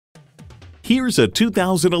Here's a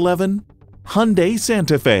 2011 Hyundai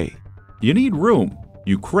Santa Fe. You need room,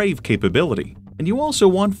 you crave capability, and you also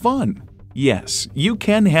want fun. Yes, you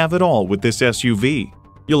can have it all with this SUV.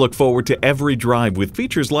 You'll look forward to every drive with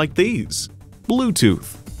features like these: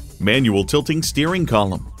 Bluetooth, manual tilting steering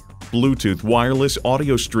column, Bluetooth wireless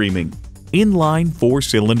audio streaming, inline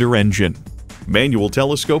 4-cylinder engine, manual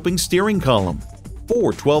telescoping steering column,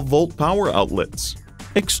 4 12-volt power outlets,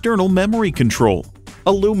 external memory control,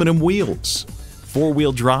 aluminum wheels,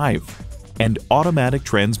 4-wheel drive, and automatic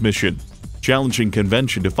transmission. Challenging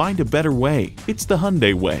convention to find a better way. It's the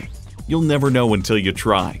Hyundai way. You'll never know until you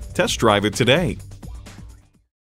try. Test drive it today.